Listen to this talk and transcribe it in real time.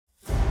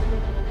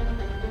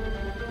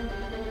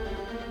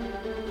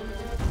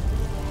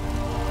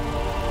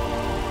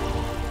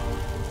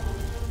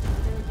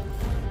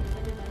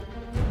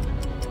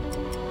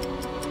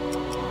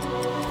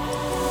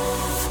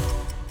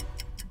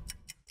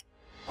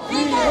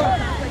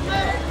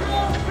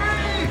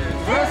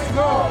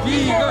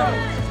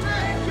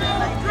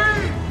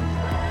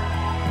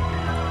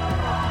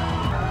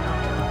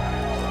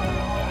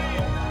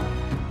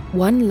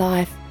One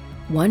life,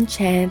 one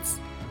chance.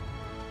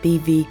 Be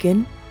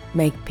vegan,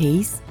 make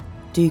peace,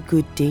 do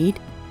good deed.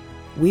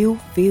 We'll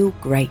feel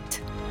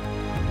great.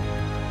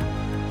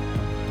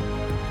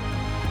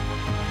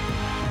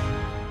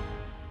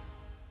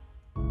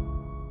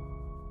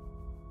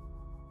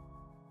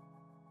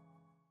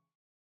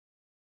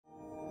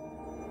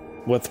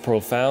 With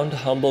profound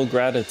humble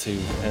gratitude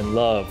and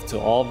love to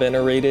all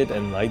venerated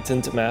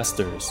enlightened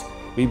masters,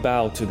 we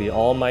bow to the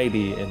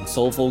Almighty in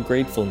soulful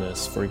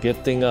gratefulness for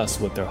gifting us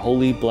with their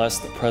holy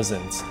blessed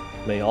presence.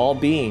 May all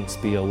beings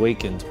be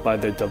awakened by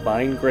their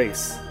divine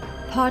grace.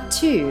 Part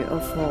 2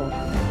 of 4.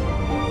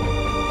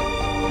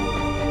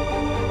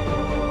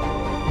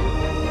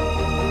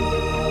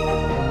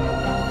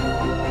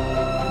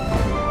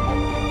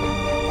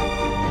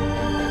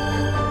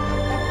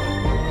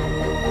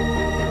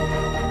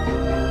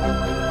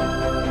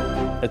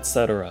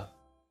 Etc.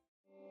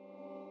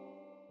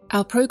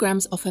 Our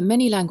programs offer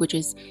many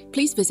languages.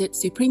 Please visit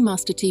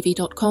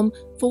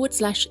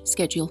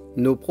suprememastertv.com/schedule.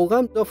 Nos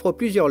programmes offrent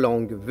plusieurs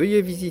langues.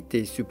 Veuillez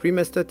visiter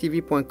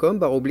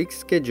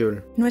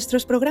suprememastertv.com/schedule.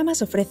 Nuestros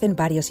programas ofrecen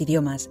varios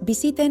idiomas.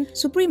 Visiten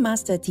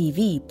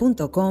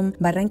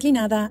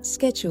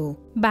suprememastertv.com/schedule.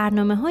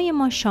 برنامه‌های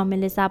ما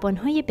شامل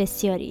زبان‌های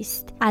بسیاری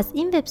است. از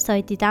این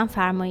وبسایت دیدن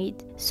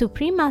فرمایید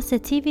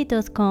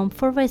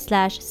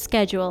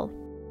suprememastertv.com/schedule.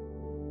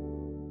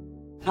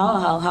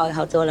 好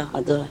多了，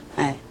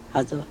哎，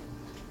好多，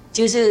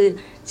就是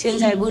现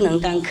在不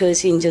能当科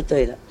星就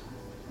对了，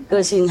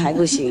个性还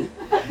不行，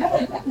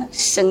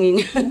声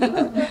音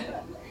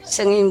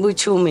不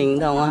出名，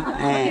懂吗？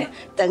哎，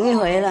等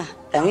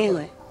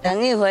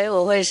一回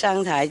我会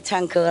上台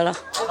唱歌了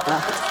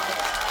啊！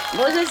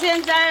不是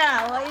现在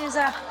啦，我意思，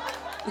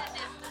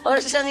我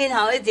声音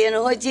好一点，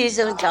我会去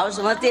找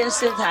什么电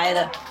视台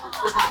的。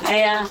哎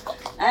呀，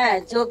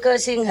做歌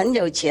星很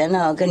有钱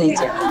了，我跟你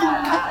讲。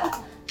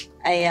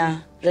哎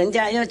呀，人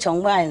家要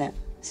崇拜呢，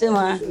是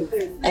吗？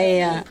哎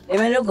呀，你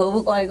们如果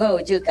不乖，我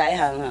就改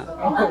行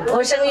了。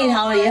我生意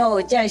好了以后，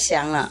我再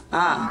想了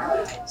啊。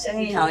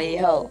生意好以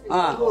后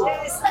啊，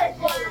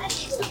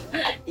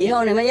以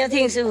后你们要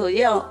听师傅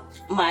要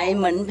买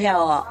门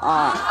票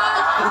啊。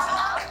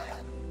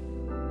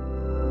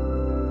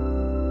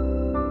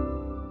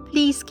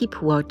Please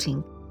keep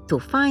watching to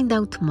find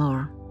out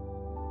more.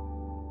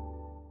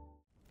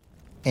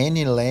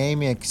 Any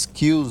lame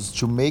excuse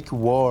to make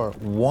war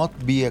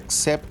won't be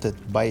accepted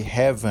by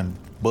heaven,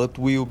 but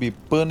will be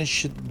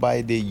punished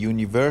by the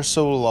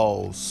universal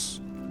laws.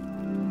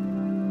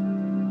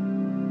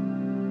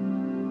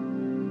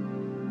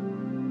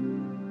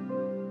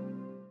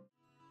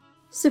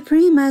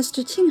 Supreme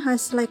Master Ching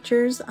Hai's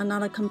lectures are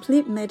not a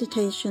complete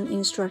meditation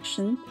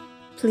instruction.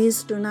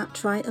 Please do not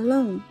try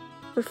alone.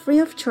 For free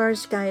of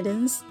charge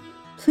guidance,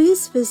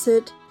 please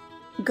visit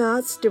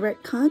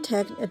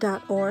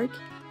godsdirectcontact.org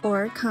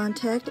or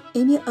contact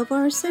any of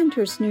our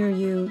centers near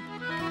you.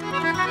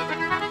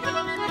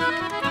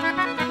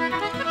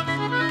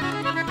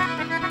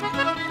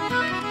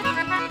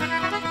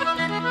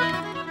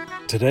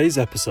 Today's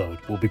episode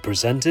will be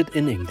presented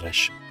in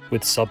English,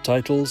 with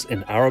subtitles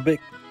in Arabic,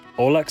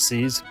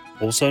 Aulaxese,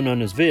 also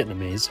known as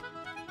Vietnamese,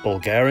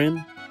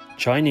 Bulgarian,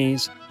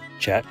 Chinese,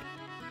 Czech,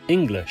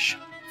 English,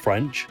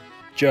 French,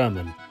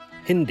 German,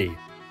 Hindi,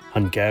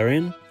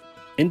 Hungarian,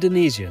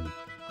 Indonesian,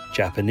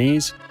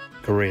 Japanese,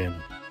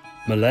 Korean,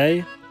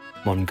 Malay,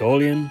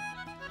 Mongolian,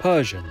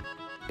 Persian,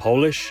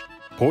 Polish,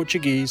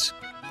 Portuguese,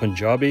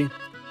 Punjabi,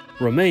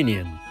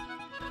 Romanian,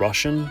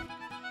 Russian,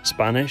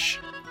 Spanish,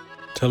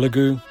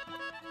 Telugu,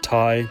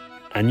 Thai,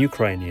 and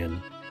Ukrainian,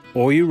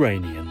 or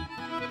Uranian.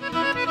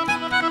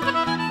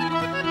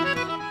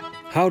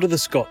 How do the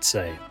Scots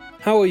say,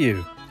 "How are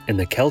you?" in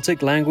the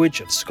Celtic language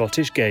of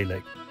Scottish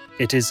Gaelic?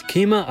 It is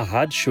Kima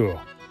Ahad Shur.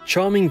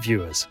 Charming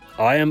viewers,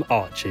 I am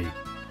Archie.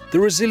 The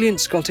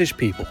resilient Scottish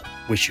people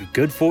wish you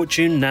good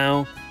fortune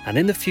now and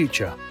in the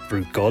future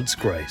through God's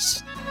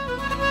grace.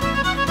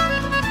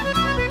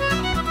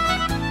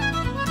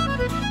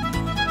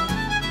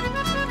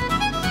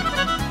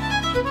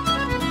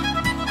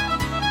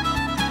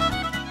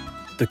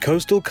 The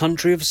coastal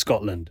country of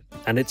Scotland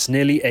and its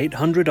nearly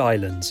 800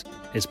 islands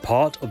is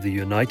part of the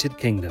United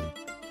Kingdom.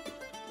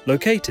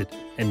 Located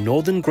in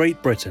northern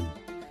Great Britain,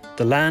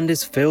 the land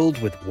is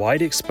filled with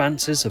wide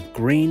expanses of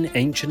green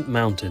ancient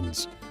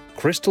mountains,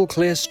 crystal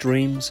clear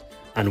streams,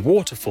 and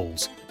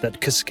waterfalls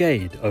that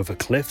cascade over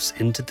cliffs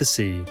into the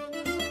sea.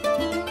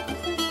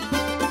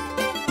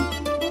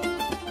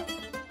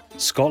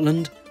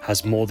 Scotland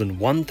has more than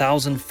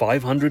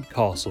 1,500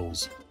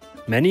 castles,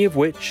 many of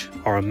which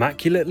are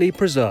immaculately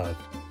preserved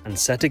and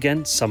set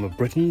against some of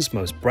Britain's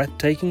most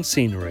breathtaking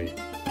scenery.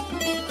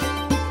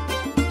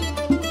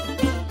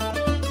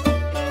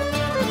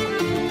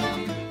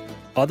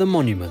 Other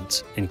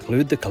monuments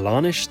include the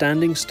Callanish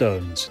Standing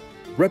Stones,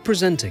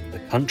 representing the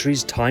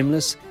country's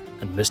timeless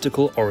and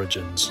mystical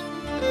origins.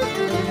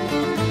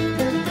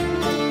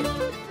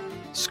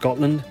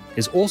 Scotland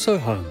is also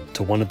home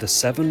to one of the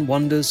 7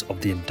 wonders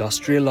of the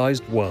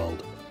industrialised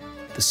world,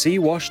 the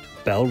sea-washed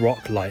Bell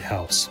Rock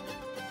Lighthouse,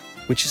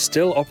 which is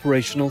still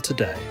operational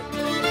today.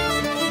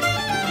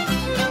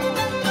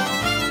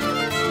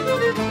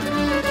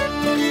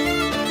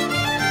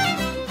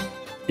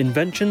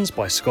 Inventions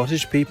by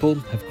Scottish people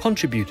have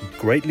contributed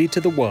greatly to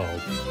the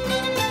world.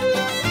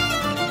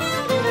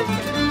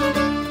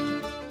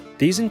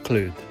 These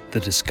include the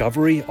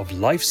discovery of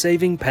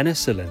life-saving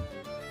penicillin,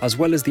 as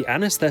well as the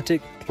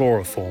anesthetic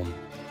chloroform,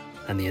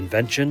 and the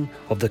invention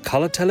of the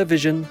colour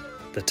television,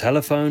 the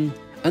telephone,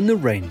 and the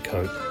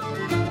raincoat.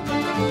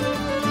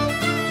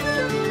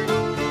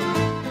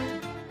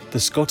 The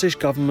Scottish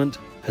Government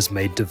has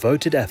made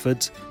devoted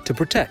efforts to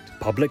protect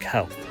public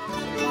health.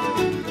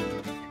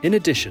 In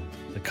addition,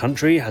 the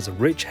country has a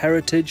rich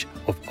heritage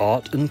of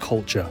art and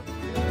culture.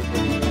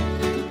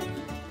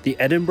 The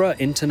Edinburgh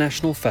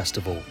International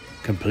Festival,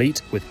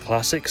 complete with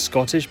classic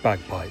Scottish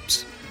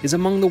bagpipes, is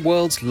among the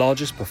world's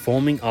largest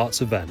performing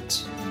arts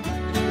events.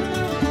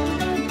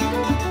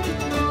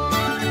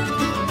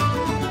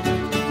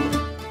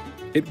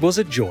 It was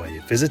a joy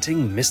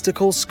visiting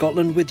mystical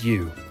Scotland with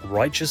you,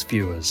 righteous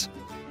viewers.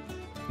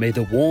 May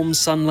the warm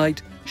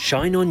sunlight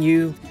shine on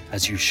you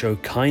as you show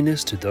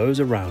kindness to those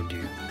around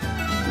you.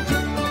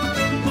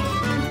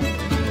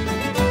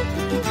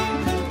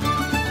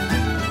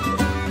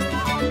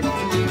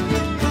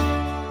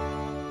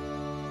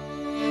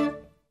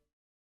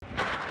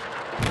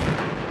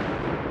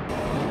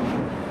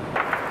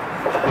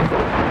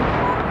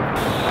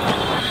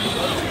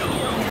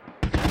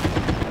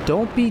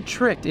 Don't be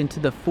tricked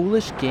into the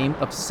foolish game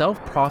of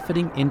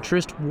self-profiting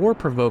interest war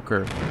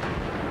provoker.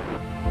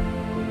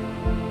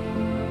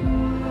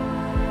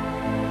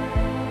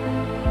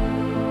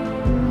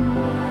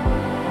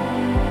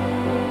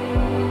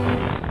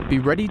 Be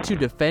ready to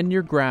defend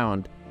your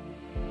ground.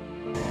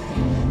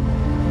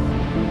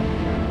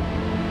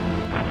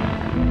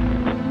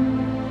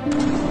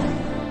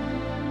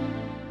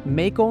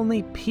 Make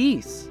only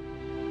peace.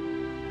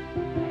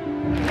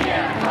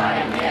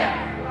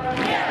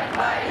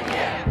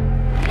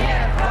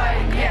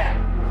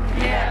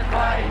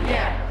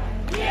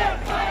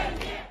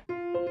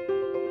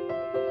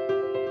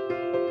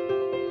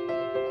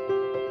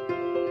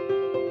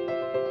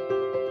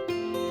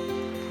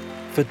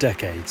 For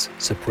decades,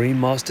 Supreme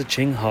Master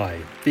Ching Hai,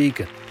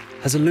 vegan,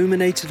 has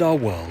illuminated our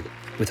world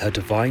with her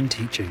divine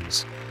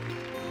teachings.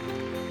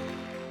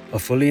 A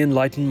fully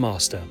enlightened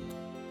master,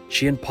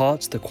 she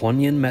imparts the Kuan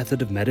Yin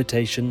method of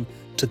meditation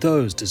to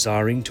those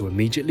desiring to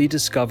immediately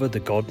discover the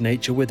God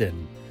nature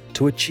within,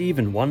 to achieve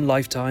in one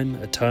lifetime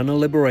eternal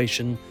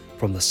liberation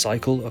from the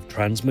cycle of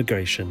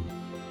transmigration.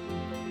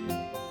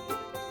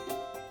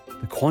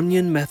 The Kuan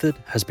Yin method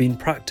has been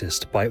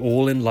practiced by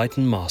all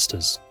enlightened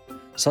masters,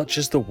 such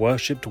as the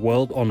worshipped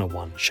World Honor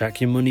One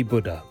Shakyamuni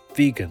Buddha,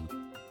 vegan,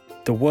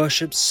 the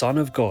worshipped Son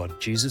of God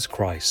Jesus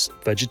Christ,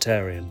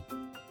 vegetarian,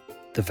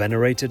 the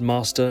venerated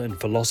master and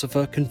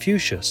philosopher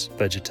Confucius,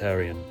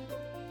 vegetarian,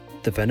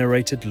 the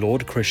venerated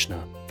Lord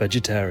Krishna,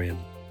 vegetarian,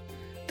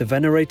 the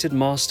venerated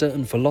master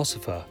and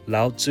philosopher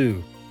Lao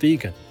Tzu,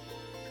 vegan,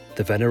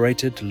 the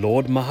venerated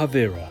Lord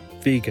Mahavira,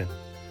 vegan,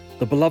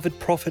 the beloved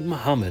Prophet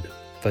Muhammad,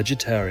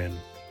 vegetarian,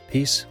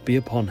 peace be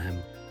upon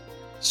him,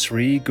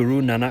 Sri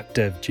Guru Nanak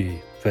Dev Ji,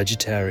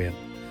 vegetarian,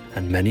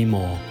 and many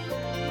more.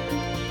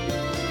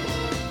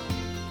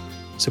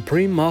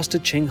 Supreme Master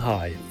Ching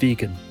Hai,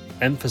 vegan,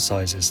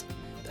 emphasizes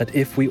that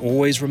if we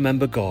always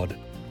remember God,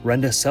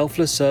 render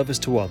selfless service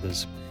to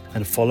others,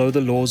 and follow the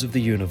laws of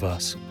the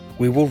universe,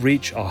 we will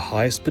reach our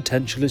highest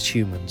potential as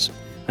humans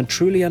and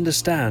truly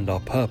understand our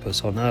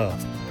purpose on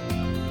earth.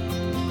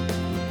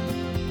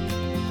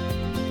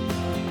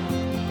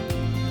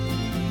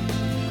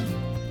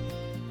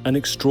 An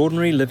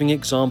extraordinary living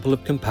example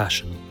of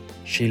compassion,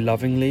 she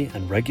lovingly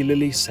and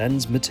regularly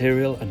sends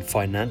material and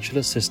financial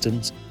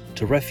assistance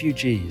to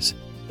refugees,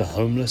 the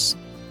homeless,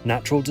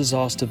 natural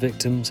disaster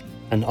victims,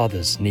 and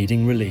others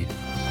needing relief.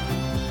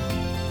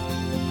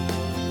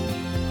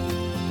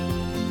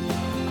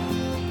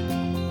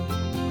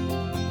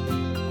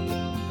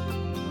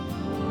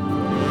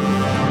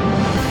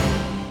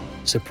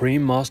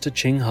 Supreme Master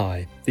Ching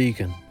Hai,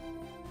 vegan,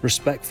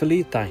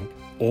 respectfully thank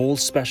all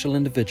special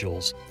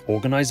individuals,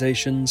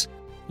 organizations,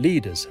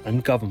 leaders,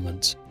 and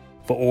governments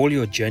for all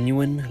your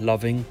genuine,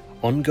 loving,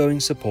 ongoing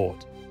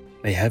support.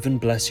 May heaven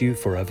bless you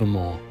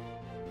forevermore.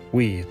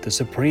 We, the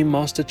Supreme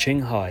Master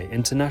Ching Hai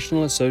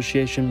International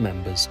Association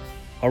members,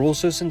 are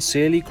also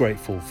sincerely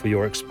grateful for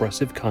your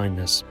expressive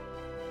kindness,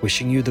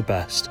 wishing you the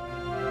best.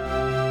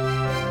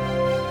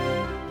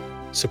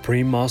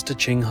 Supreme Master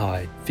Ching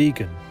Hai,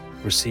 vegan,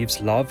 receives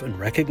love and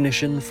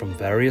recognition from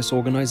various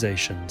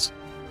organizations,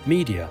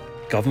 media,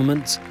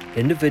 governments,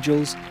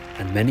 individuals,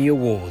 and many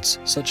awards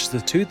such as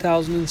the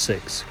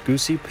 2006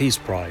 Gusi Peace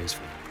Prize,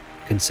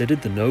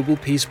 considered the Nobel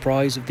Peace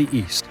Prize of the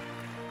East,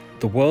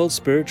 the World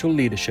Spiritual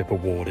Leadership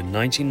Award in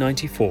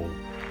 1994,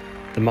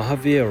 the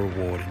Mahavir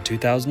Award in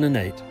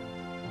 2008,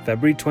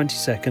 February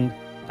 22nd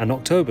and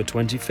October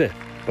 25th,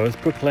 both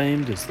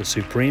proclaimed as the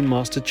Supreme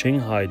Master Ching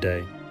Hai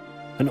Day,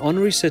 an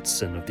honorary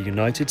citizen of the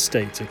United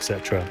States,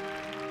 etc.,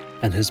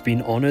 and has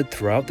been honored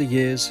throughout the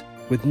years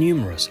with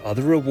numerous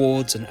other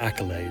awards and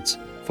accolades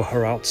for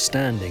her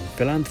outstanding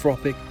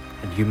philanthropic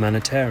and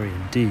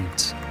humanitarian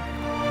deeds.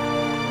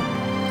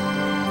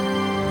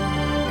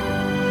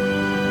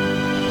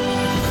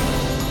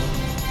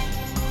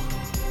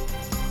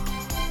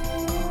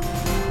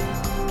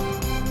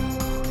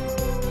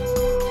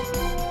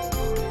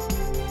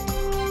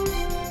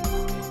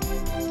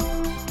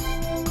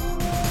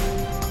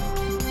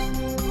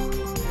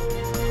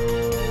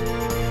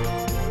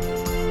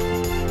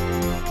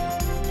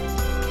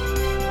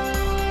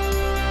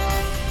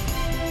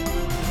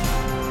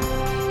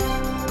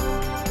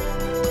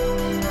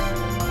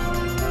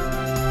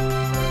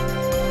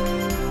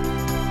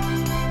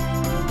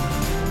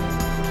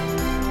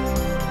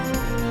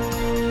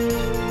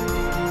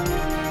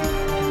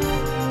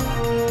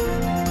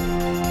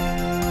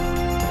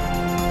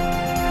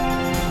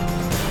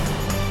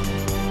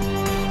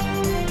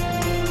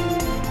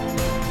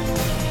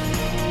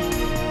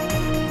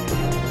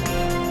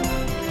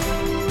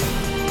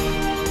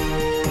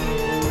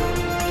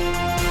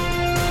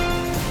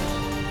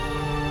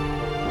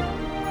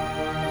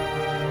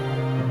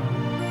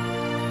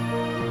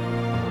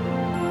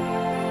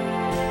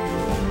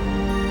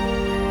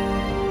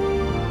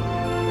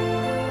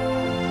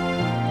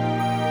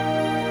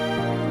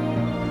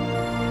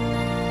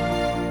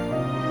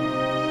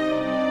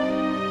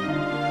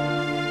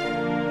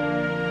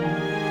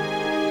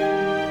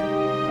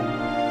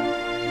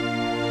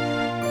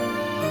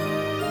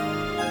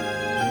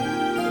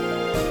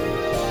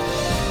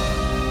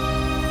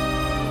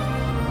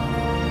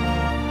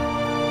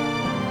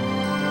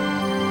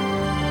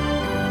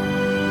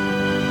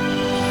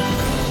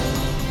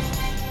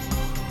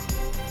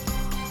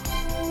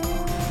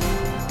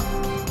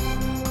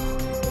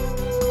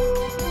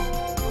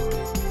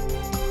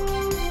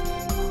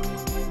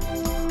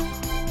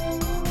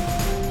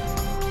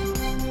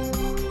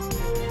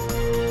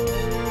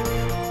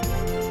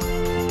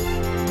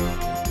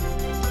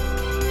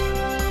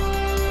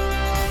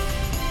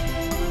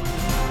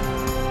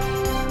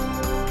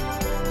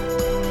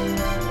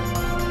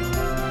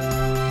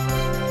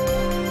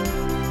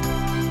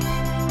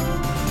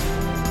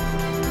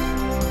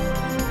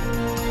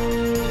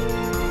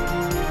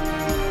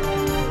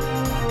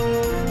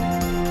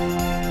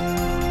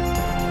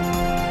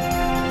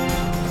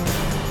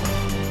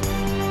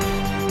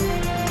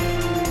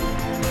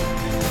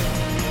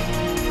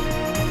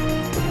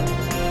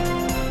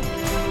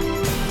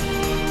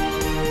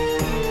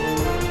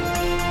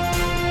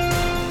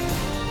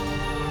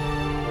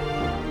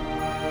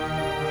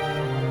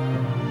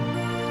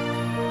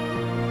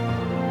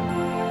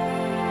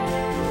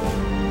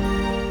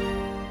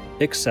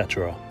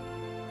 etc.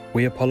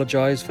 We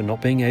apologize for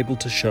not being able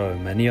to show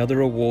many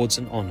other awards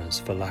and honors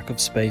for lack of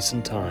space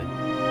and time.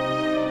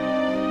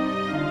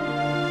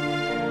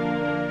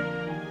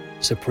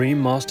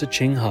 Supreme Master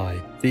Ching Hai,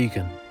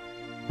 Vegan,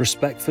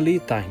 respectfully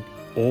thank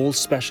all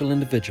special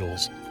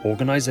individuals,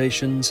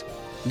 organizations,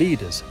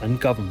 leaders, and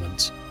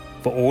governments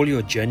for all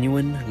your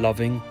genuine,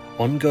 loving,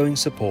 ongoing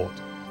support.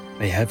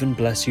 May heaven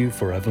bless you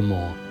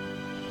forevermore.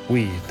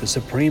 We, the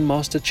Supreme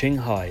Master Ching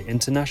Hai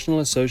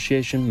International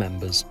Association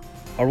members,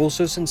 are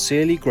also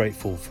sincerely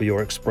grateful for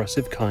your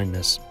expressive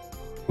kindness,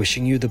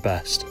 wishing you the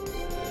best.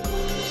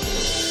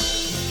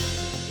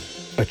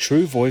 A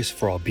true voice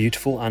for our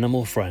beautiful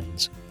animal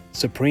friends,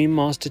 Supreme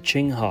Master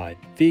Ching Hai,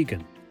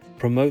 Vegan,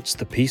 promotes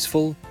the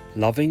peaceful,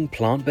 loving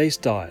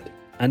plant-based diet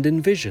and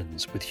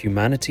envisions, with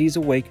humanity's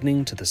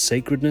awakening to the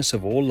sacredness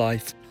of all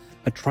life,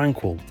 a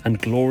tranquil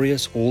and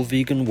glorious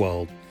all-vegan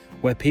world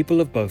where people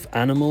of both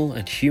animal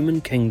and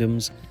human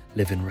kingdoms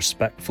live in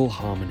respectful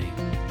harmony.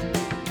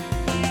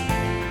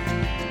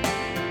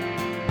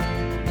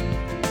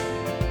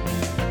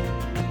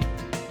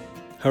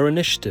 Her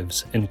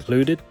initiatives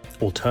included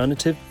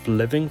Alternative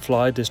Living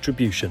Fly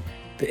Distribution,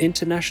 the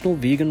International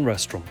Vegan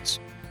Restaurants,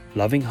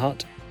 Loving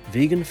Hut,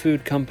 vegan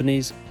food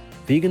companies,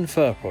 vegan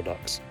fur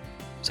products,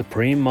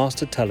 Supreme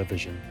Master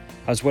Television,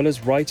 as well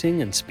as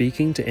writing and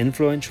speaking to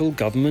influential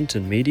government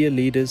and media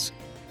leaders,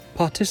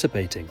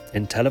 participating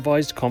in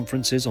televised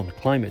conferences on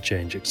climate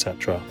change,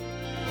 etc.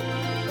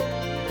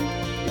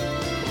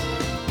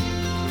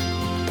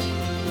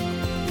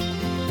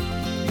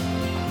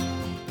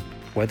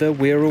 Whether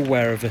we're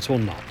aware of it or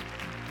not,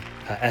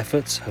 her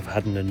efforts have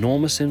had an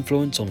enormous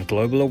influence on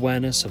global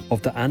awareness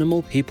of the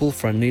animal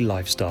people-friendly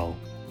lifestyle,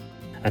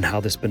 and how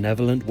this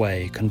benevolent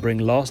way can bring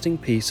lasting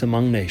peace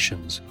among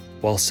nations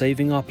while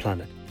saving our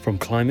planet from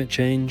climate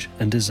change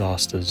and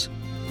disasters.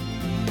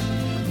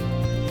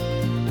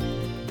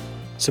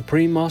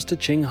 Supreme Master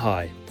Ching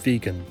Hai,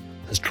 Vegan,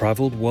 has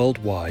traveled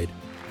worldwide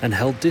and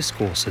held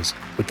discourses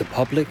with the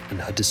public and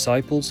her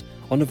disciples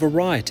on a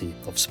variety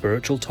of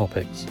spiritual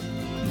topics.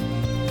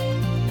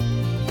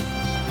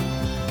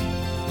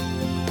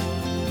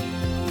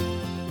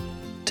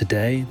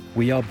 Today,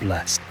 we are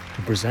blessed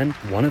to present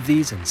one of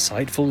these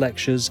insightful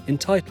lectures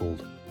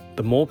entitled,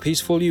 The More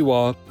Peaceful You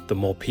Are, the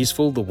More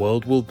Peaceful the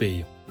World Will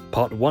Be,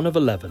 Part 1 of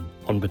 11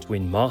 on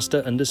Between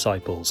Master and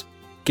Disciples,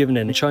 given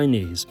in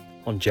Chinese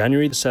on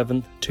January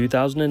 7,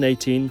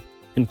 2018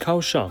 in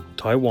Kaohsiung,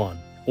 Taiwan,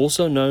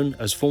 also known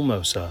as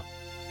Formosa.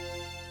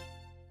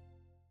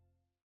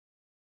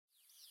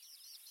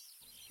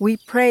 We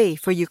pray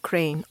for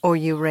Ukraine, or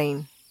you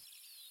reign.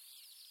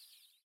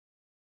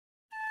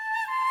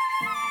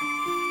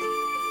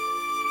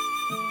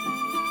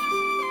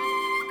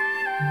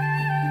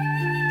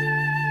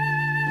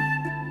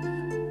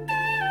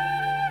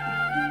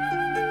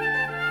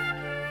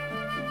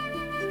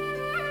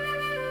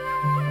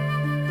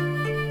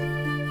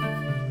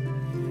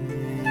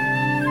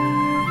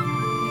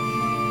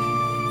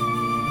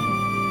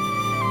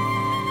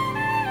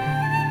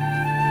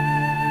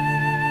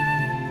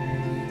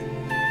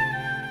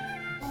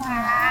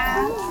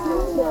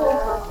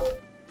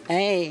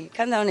哎，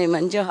看到你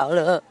们就好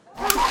了。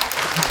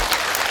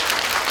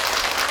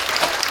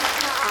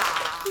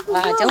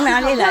啊，从哪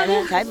里来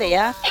呢？台北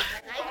啊？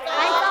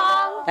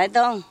台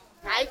东。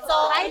台东。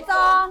台中。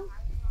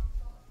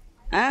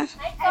啊？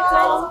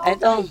台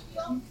东。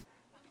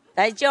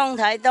台中、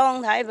台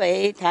东、台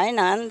北、台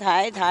南、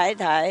台，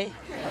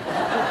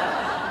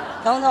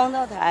通通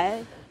都台，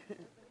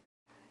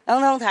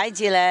通通抬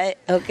起来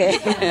 ，OK。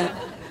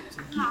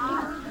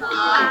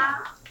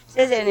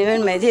谢谢你们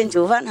每天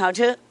煮饭好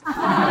吃，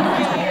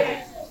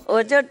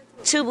我就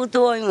吃不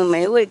多，因为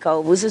没胃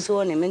口，不是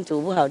说你们煮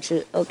不好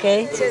吃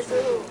 ，OK？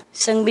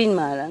 生病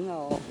嘛，然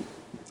后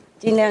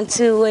尽量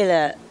吃，为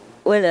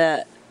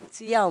了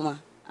吃药嘛，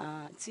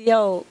啊，吃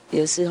药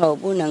有时候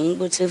不能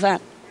不吃饭，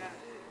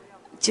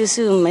就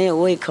是没有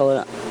胃口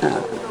了，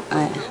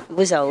哎，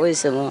不晓得为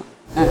什么，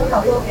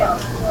好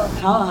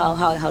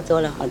多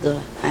了，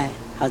哎，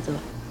好多了，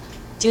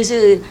就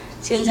是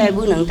现在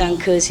不能当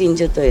科星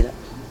就对了。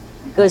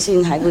个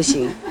性还不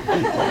行，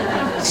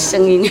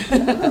声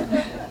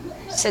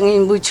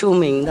音不出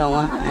名，懂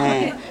吗？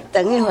哎，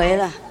等一回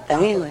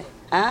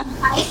啊，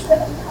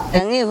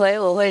等一回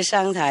我会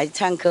上台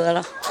唱歌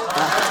了，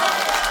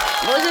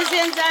不是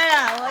现在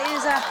啦，我意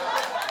思，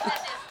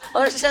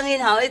我声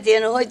音好一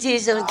点，我会去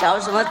找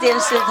什么电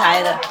视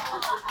台的。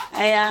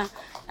哎呀，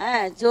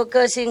做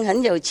歌星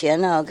很有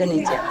钱了，我跟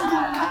你讲。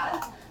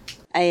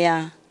哎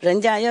呀，人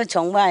家要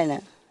崇拜呢。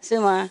是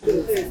吗？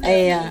哎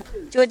呀，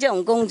做这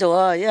种工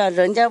作，要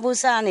人家不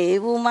杀你、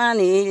不骂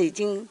你，已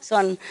经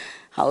算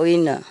好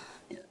运了。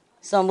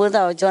算不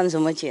到赚什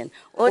么钱，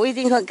我一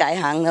定会改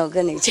行的。我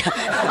跟你讲，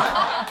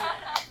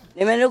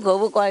你们如果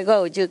不乖，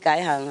我就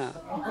改行了。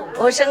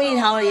我生意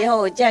好了以后，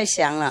我再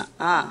想了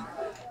啊。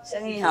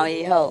生意好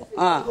以后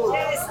啊，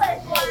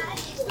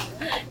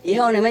以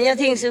后你们要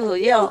听师傅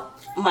要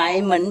买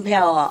门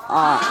票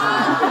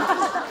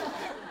啊。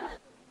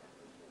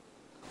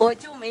我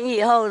出名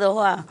以后的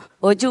话，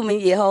我注明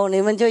以后，你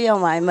们就要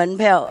买门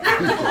票，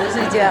不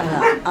是这样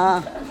的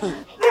啊。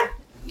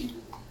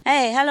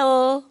哎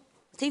 ，Hello，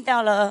 听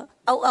到了，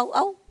嗷嗷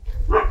嗷，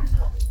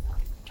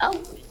嗷，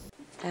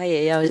他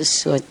也要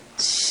说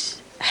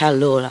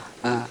Hello 了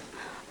啊。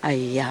哎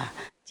呀，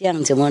这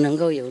样怎么能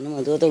够有那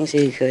么多东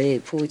西可以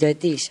铺在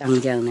地上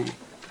这样呢？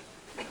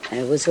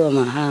还不错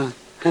嘛哈，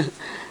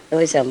都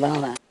会想办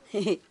法。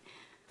嘿嘿，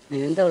你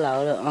们都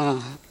老了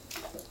啊。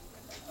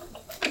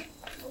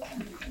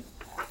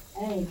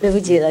哎，对不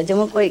起了，这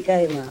么贵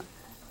盖嘛，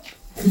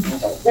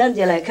这样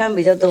子来看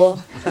比较多。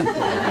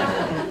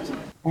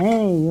哎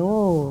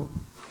呦，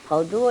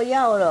好多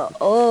药了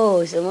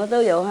哦，什么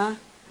都有哈。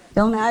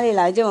从哪里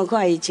来这么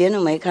快？以前都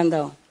没看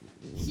到。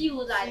西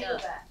湖来的。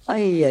哎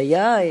呀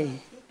呀，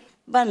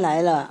搬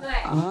来了。对。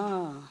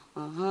啊，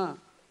啊哈，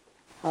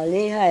好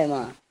厉害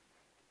嘛！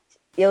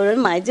有人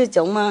买这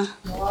种吗？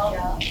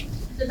有，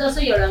这都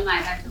是有人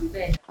买来准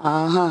备。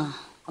啊哈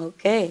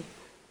 ，OK。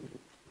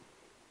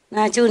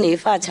那祝你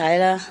发财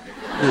了。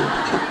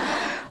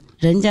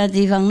人家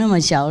地方那么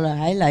小了，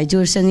还来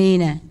做生意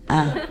呢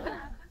啊？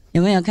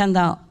有没有看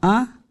到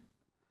啊？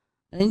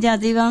人家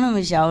地方那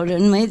么小，人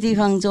没地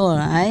方做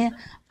了，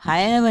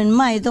还那边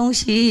卖东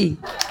西。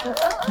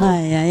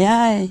哎呀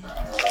呀！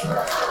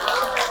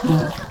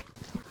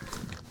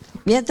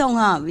别动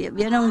啊，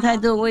别弄太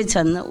多灰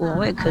尘了，我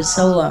会咳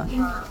嗽啊。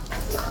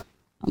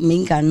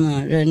敏感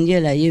嘛，人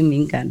越来越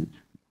敏感。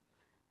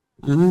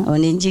我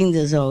年轻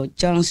的时候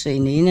装水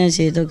泥那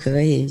些都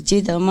可以，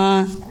记得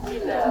吗？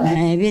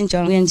哎，边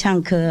装边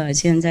唱歌啊，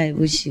现在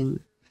不行。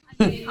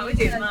好一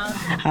点吗？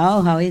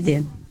好一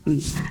点，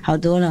好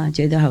多了，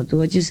觉得好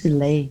多，就是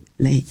累。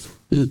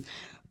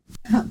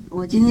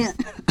我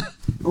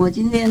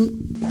今天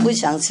不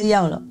想吃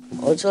药了，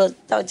我说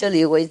到这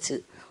里为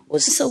止，我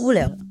受不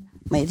了了。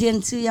每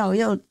天吃药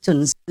要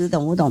准时，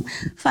懂不懂？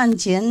饭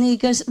前1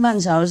个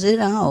半小时，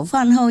然后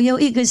饭后又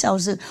1个小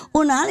时，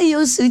我哪里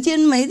有时间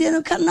每天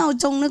都看闹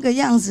钟那个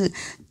样子，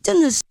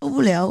真的受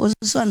不了。我说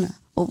算了，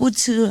我不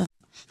吃了，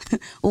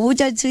我不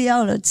再吃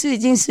药了，吃已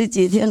经10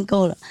几天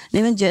够了。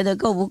你们觉得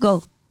够不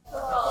够？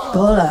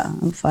够了，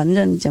反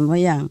正怎么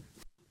样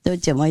都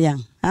怎么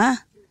样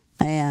啊！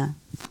哎呀，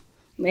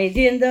每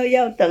天都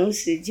要等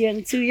时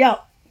间吃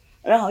药，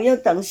然后又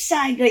等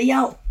下一个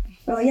药，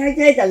然后要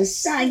再等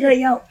下一个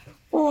药。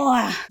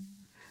哇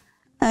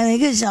，1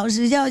个小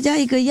时要加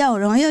1个药，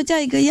然后要加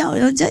1个药，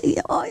然后加1个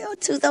药，哦哟，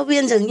吃到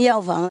变成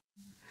药房，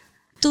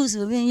肚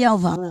子变药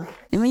房了。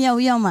你们要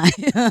不要买？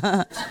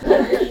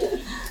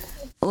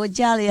我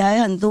家里还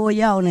很多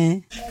药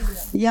呢，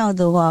要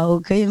的话我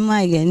可以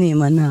卖给你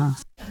们啊，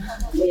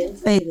免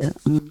费的。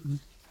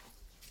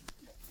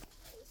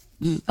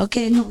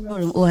OK，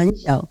 我很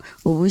小，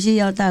我不需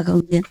要大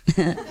空间。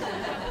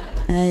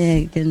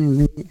哎，跟你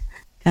们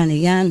看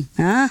一看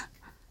啊，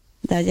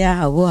大家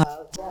好不好？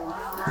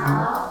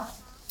好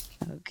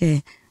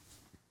 ，OK，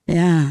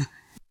 呀，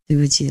对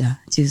不起了，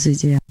就是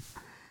这样，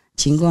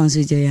情况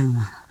是这样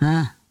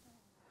啊，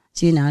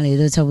去哪里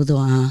都差不多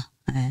啊，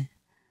哎，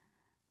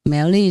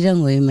苗栗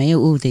认为没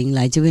有屋顶，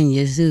来这边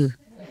也是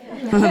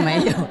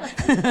没有。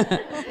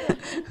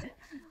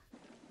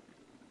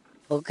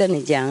我跟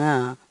你讲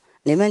啊，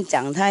你们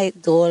讲太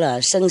多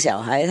了，生小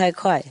孩太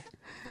快，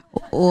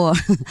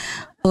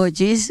我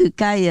即使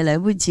该也来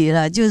不及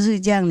了，就是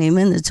这样，你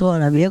们的错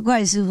了，别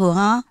怪师傅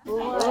哈。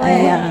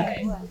哎呀，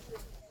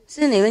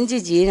是你们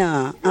自己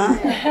呢啊，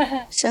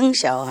生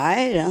小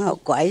孩，然后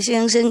拐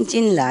先生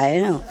进来，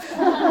然后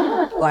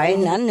拐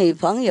男女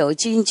朋友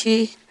进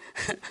去，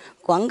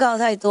广告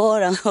太多，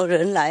然后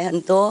人来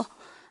很多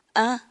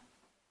啊。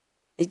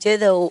你觉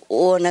得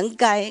我能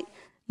盖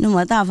那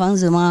么大房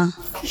子吗？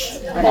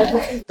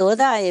多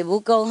大也不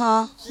够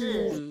哈。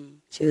是，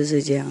就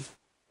是这样，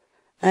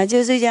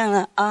就是这样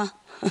了啊。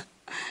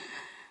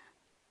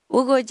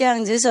不过这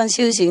样子算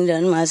修行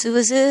人嘛，是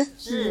不是？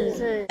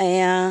是。哎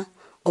呀，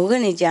我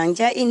跟你讲，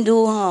在印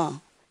度哈，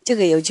这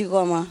个有去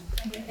过吗？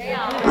没有。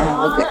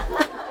OK。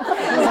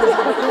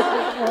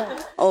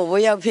我不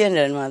要骗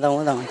人嘛，懂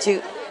不懂？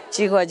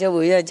去过就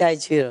不要再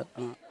去了。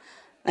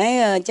那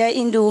个在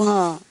印度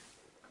哈，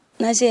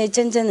那些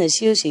真正的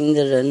修行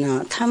的人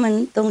啊，他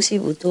们东西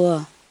不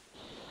多，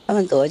他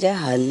们躲在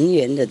很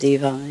远的地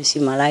方，喜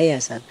马拉雅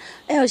山，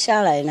要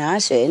下来拿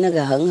水那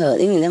个恒河，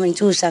因为他们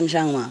住山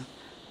上嘛。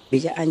比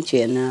较安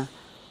全啊，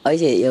而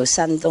且有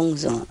山洞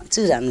什么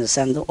自然的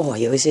山洞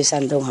有一些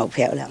山洞好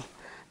漂亮，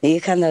你一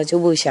看到就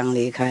不想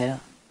离开了，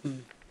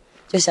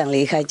就想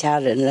离开家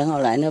人，然后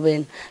来那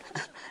边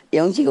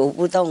永久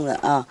不动了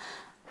啊。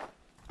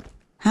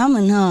他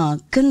们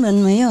根本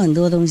没有很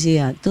多东西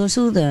啊，多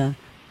数的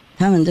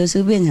他们都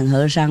是变成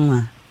和尚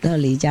嘛，都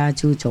离家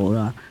出走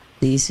了，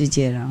离世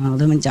界了，然后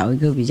他们找一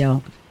个比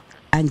较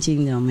安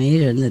静的、没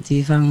人的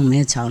地方，没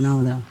有吵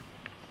闹的，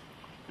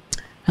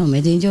然后每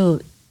天就。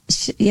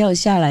要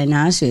下来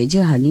拿水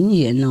就很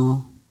远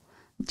哦，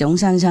从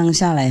山上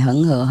下来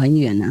恒河很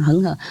远啊，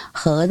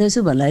河的是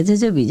本来就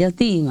是比较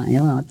低嘛，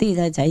有没有？低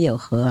才有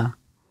河啊，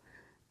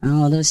然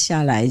后都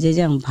下来就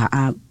这样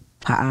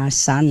爬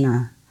山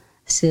啊，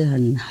是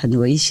很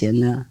危险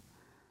的。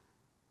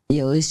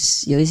有一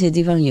些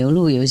地方有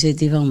路，有一些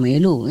地方没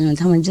路，因为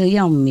他们就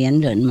要绵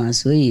人嘛，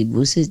所以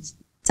不是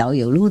找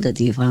有路的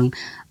地方，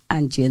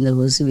安全的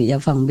或是比较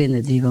方便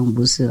的地方，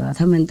不是啊。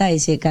他们带一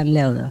些干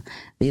料的，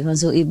比方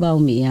说1包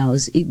米啊，或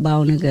是1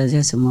包那个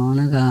叫什么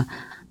那个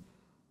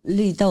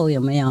绿豆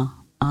有没有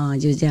啊？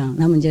就这样，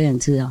他们就想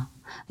吃啊，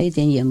一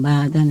点盐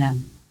巴当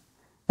然，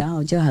然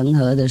后就恒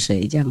河的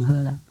水这样喝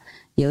了。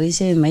有一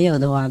些没有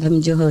的话，他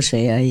们就喝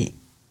水而已。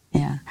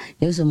哎呀，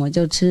有什么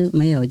就吃，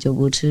没有就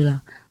不吃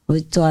了。我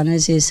抓那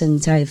些生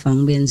菜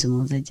方便什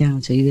么的，这样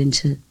随便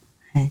吃。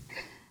哎，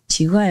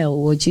奇怪哦，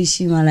我去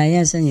喜马拉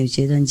雅山也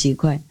觉得很奇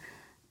怪，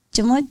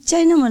怎么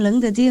在那么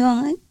冷的地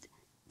方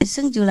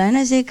生出来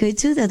那些可以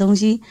吃的东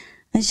西，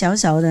那小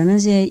小的那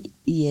些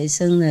野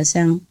生的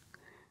像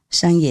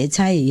野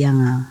菜一样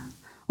啊，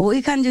我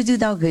一看就知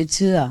道可以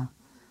吃啊。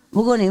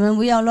不过你们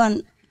不要乱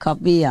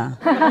copy 啊，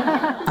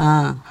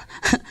啊，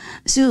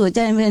是我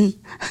在那边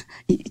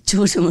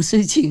出什么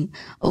事情，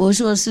我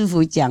说师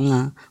父讲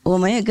啊，我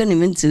没有跟你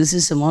们指是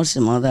什么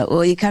什么的，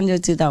我一看就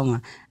知道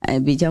嘛，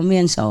比较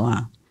面熟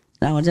啊，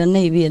然后在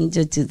那边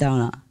就知道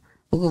了。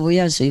不过不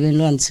要随便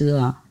乱吃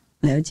啊，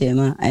了解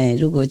吗？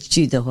如果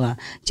去的话，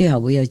最好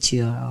不要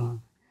去啊，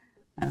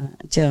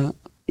这样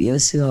有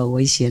时候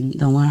危险，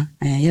懂吗？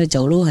要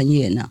走路很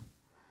远啊。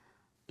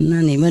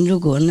那你们如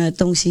果那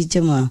东西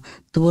这么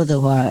多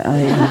的话，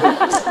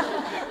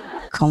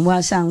恐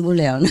怕上不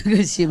了那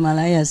个喜马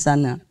拉雅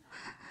山了。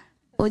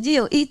我就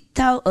有1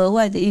套额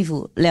外的衣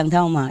服，2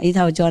套嘛，1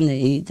套穿的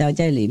，1套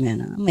在里面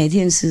了，每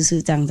天湿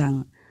湿脏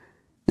脏，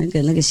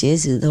那个鞋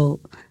子都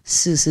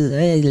湿湿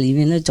的，里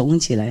面都肿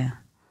起来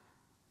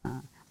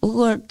啊。不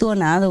过多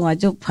拿的话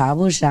就爬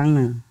不上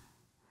了，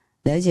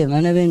了解吗？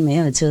那边没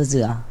有车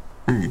子啊，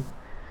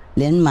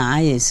连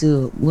马也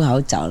是不好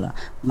找了，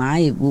马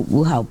也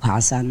不好爬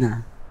山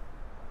啊。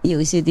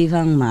有一些地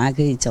方马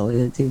可以走，有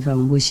的地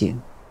方不行。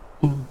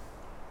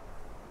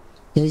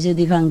有些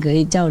地方可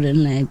以叫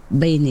人来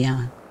背你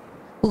啊，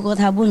不过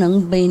他不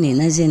能背你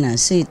那些呢，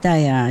睡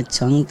袋啊、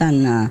床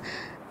单啊、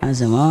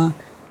什么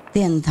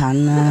电毯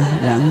啊，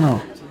然后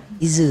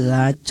椅子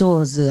啊、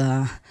桌子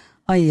啊，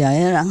哎呀，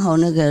然后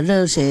那个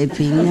热水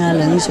瓶啊、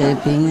冷水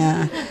瓶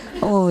啊，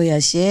哦呀，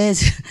鞋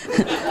子，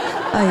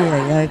哎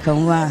呀，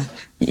恐怕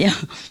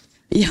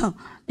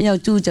要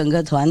住整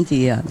个团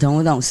体啊，懂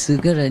不懂？10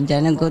个人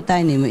才能够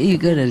带你们1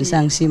个人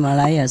上喜马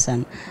拉雅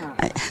山，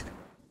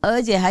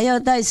而且还要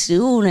带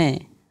食物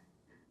呢。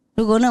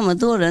如果那么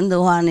多人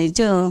的话，你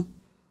就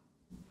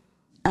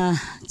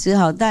只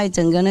好带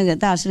整个那个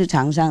大市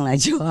场上来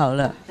就好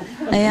了。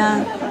哎呀，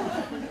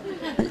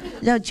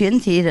要全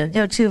体的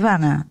要吃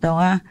饭啊，懂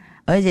吗？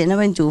而且那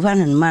边煮饭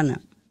很慢啊，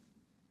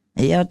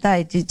也要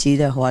带自己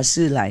的火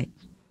势来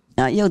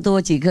啊，又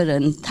多几个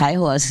人抬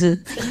火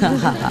势，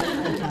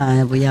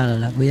不要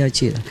了，不要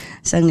去了，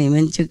像你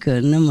们这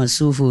个那么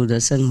舒服的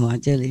生活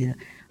这里了，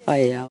哎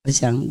呀，我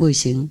想不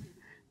行，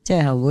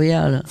最好不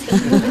要了，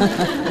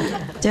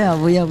最好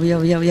不要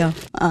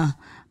啊！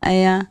哎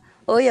呀，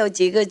我有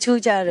几个出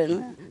家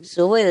人，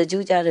所谓的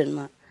出家人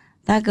嘛，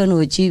他跟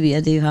我区别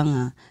的地方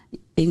啊，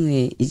因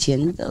为以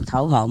前都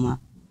逃跑嘛，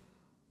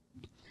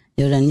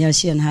有人要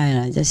陷害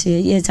了，这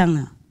些业障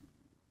了，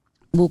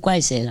不怪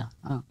谁了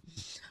啊，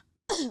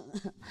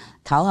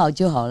逃好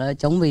就好了，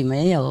总比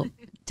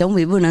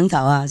不能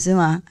逃啊，是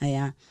吗？哎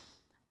呀，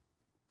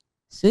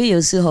所以有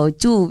时候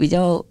住比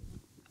较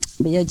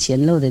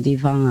简陋的地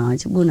方啊，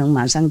就不能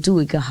马上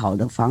住一个好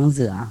的房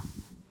子啊。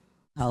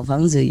好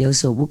房子有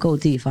时候不够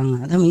地方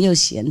啊，他们又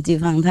嫌地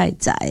方太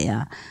窄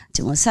啊，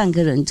怎么3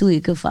个人住一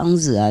个房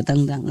子啊，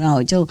等等，然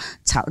后就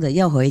吵着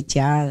要回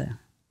家了，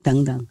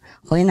等等，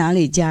回哪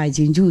里家？已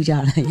经住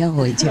家了，要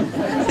回家，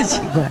奇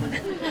怪，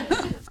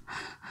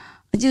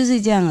就是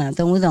这样啊，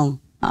懂不懂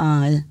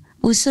啊？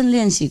不训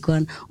练习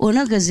惯，我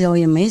那个时候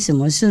也没什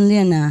么训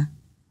练啊，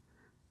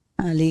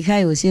离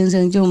开我先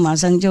生就马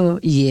上就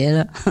野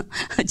了，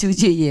就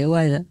去野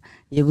外了。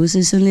也不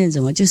是训练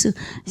什么，就是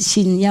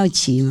心要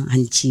急嘛，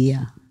很急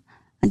啊！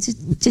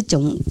这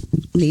种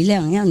力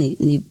量要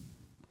你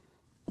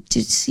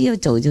就是要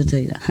走就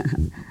对了，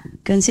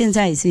跟现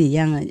在也是一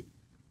样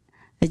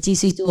的，继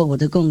续做我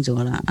的工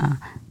作了啊，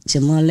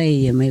怎么累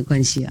也没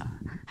关系啊，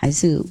还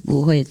是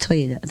不会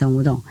退的，懂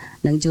不懂？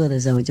能做的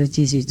时候就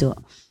继续做，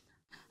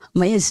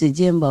没有时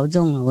间保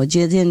重了。我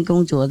今天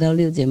工作到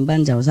6点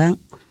半早上，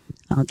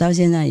到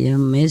现在也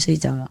没睡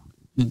着了，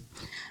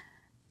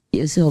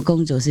有时候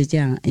工作是这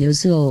样，有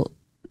时候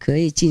可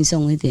以轻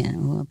松一点。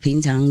我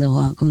平常的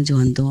话工作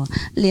很多，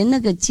连那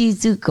个鸡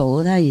只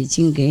狗它已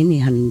经给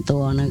你很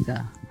多那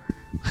个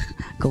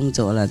工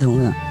作了，懂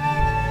吗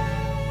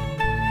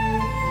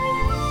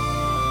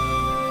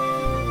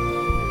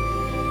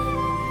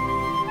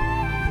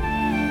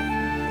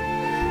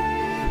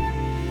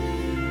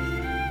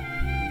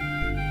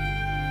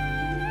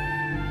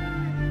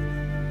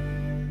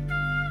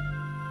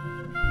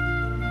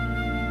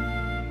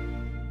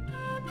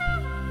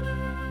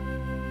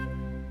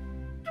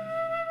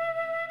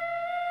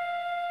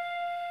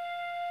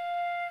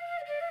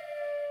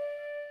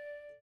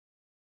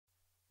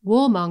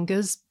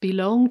？Warmongers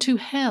belong to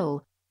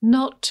hell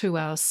not to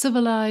our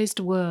civilized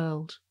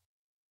world.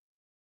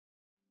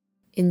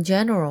 In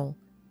general,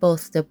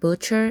 both the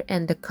butcher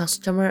and the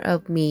customer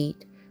of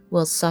meat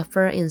will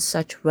suffer in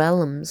such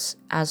realms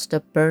as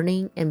the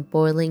burning and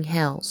boiling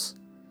hells.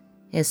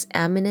 His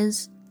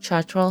Eminence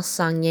Chatrul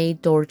Sangye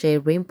Dorje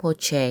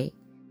Rinpoche,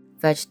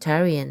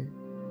 vegetarian.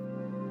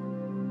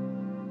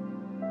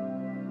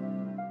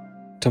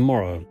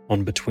 Tomorrow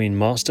on Between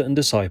Master and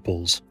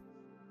Disciples.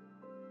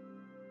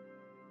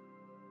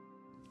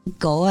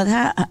 狗啊，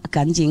它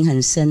感情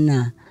很深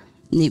啊。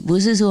你不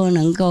是说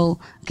能够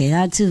给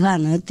它吃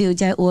饭，然后丢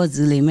在窝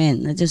子里面，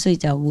那就睡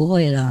觉不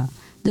会了。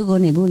如果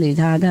你不理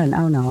它，它很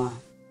懊恼啊，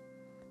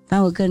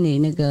它会跟你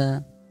那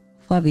个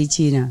发脾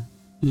气呢。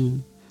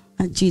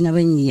它去那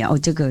边咬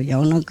这个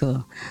咬那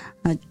个，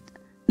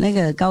那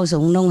个高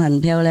耸弄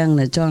很漂亮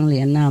的窗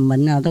帘啊、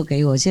门啊都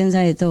给我，现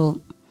在都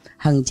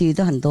痕迹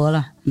都很多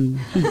了，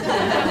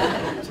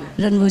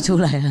认不出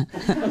来了。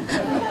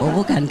我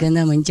不敢跟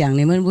他们讲，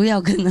你们不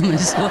要跟他们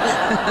说。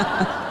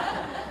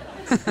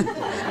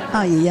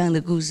一样的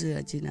故事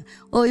啊，真的，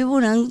我又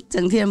不能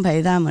整天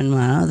陪他们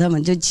嘛，然后他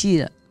们就气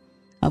了，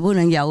不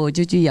能咬我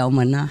就去咬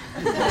门啊。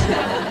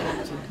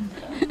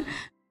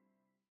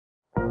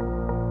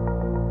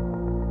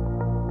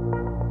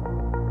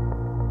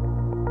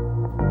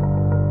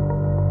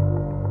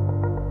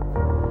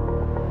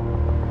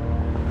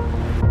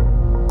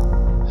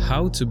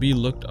How to be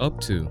looked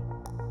up to.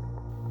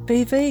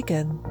 Be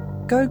vegan,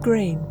 go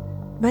green,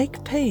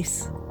 make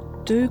peace,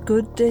 do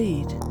good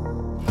deed.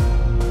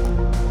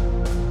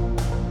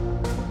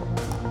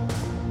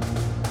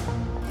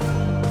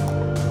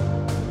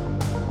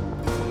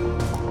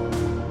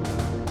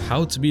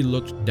 How to be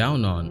looked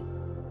down on.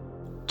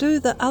 Do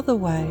the other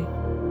way.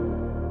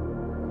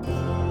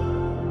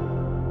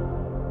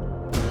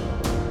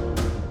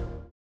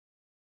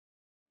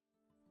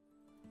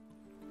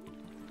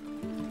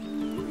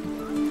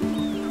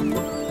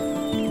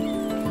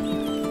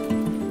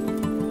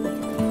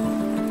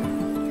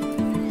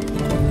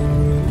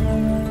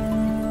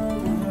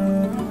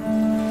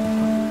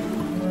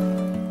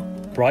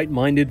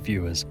 Bright-minded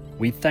viewers,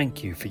 we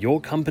thank you for your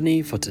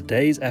company for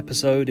today's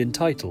episode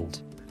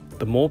entitled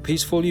The More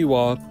Peaceful You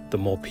Are, the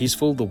More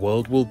Peaceful the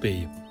World Will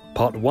Be,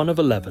 Part 1 of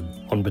 11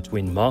 on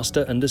Between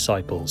Master and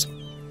Disciples.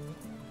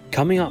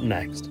 Coming up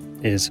next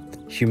is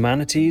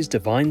Humanity's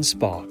Divine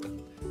Spark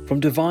from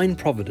Divine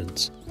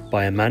Providence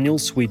by Emanuel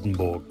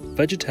Swedenborg,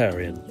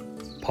 vegetarian,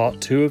 Part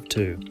 2 of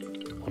 2,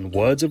 on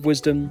Words of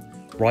Wisdom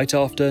right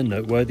after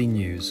Noteworthy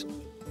News.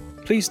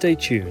 Please stay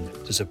tuned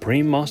to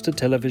Supreme Master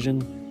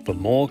Television for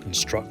more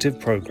constructive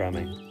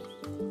programming.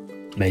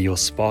 May your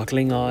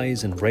sparkling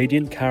eyes and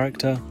radiant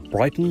character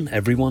brighten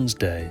everyone's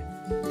day.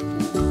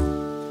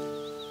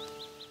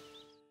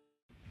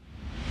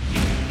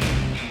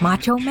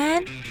 Macho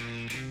Man?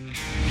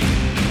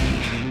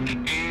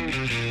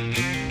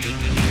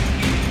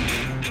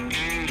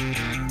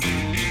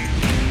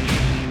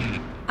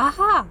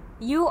 Aha!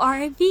 You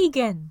are a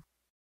vegan!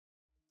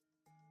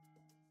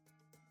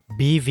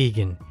 Be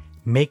vegan.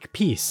 Make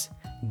peace.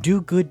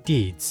 Do good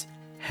deeds.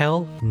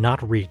 Hell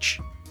not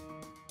reach.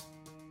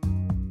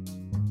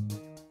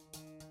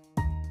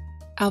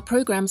 Our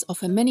programs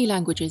offer many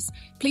languages.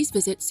 Please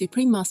visit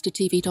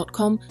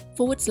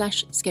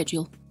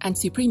suprememastertv.com/schedule and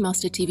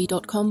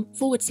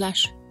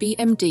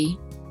suprememastertv.com/BMD.